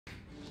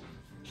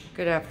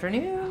Good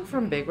afternoon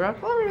from Big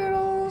Rock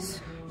Labradoodles.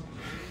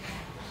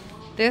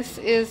 This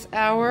is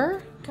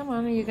our, come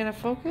on, are you gonna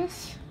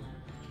focus?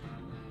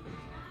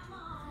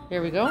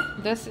 Here we go.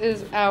 This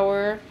is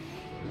our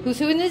Who's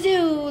Who in the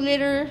Zoo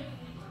litter.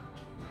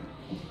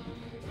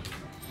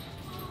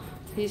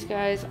 These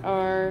guys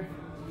are,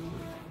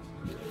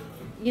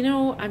 you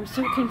know, I'm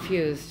so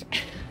confused.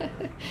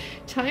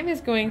 Time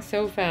is going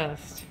so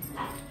fast.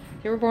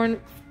 They were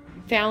born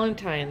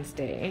Valentine's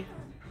Day.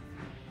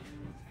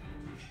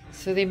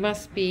 So they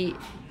must be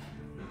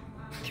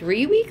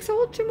 3 weeks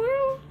old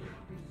tomorrow?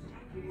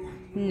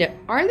 No,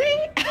 are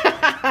they?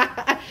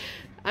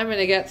 I'm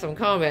gonna get some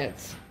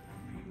comments.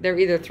 They're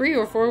either 3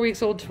 or 4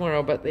 weeks old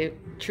tomorrow, but they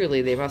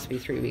must be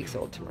 3 weeks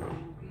old tomorrow.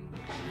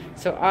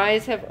 So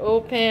eyes have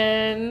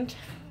opened.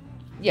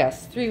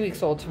 Yes, 3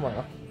 weeks old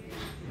tomorrow.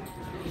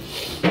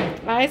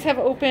 Eyes have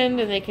opened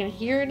and they can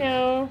hear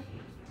now.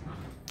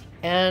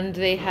 And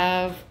they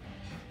have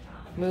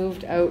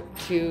moved out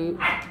to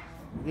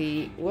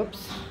the,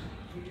 whoops.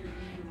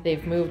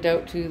 They've moved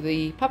out to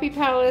the puppy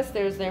palace.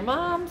 There's their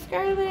mom,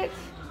 Scarlett,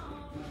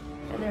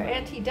 and their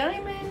Auntie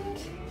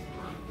Diamond.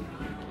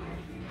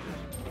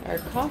 Our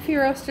coffee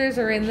roasters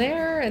are in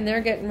there, and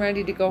they're getting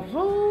ready to go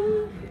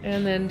home.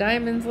 And then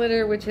Diamond's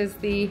litter, which is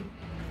the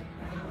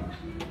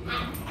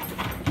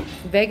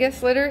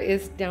Vegas litter,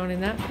 is down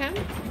in that pen.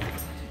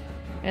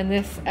 And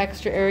this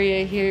extra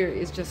area here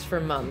is just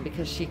for Mum,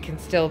 because she can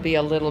still be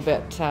a little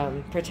bit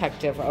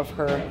protective of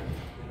her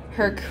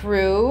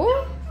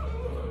crew.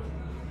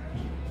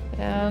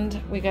 And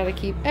we got to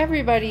keep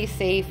everybody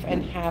safe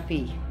and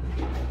happy.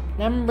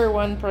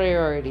 #1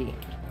 priority.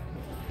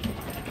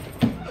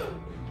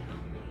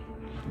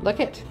 Look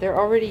it, they're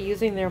already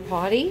using their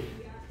potty.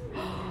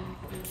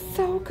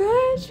 So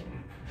good.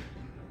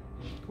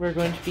 We're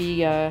going to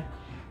be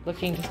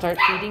looking to start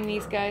feeding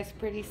these guys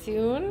pretty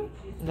soon.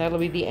 That'll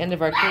be the end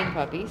of our clean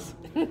puppies.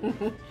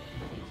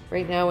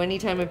 Right now,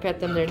 anytime I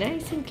pet them, they're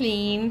nice and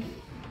clean.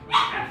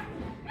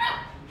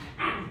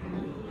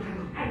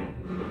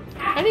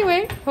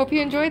 Anyway, hope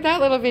you enjoyed that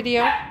little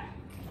video.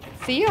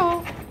 See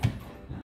y'all.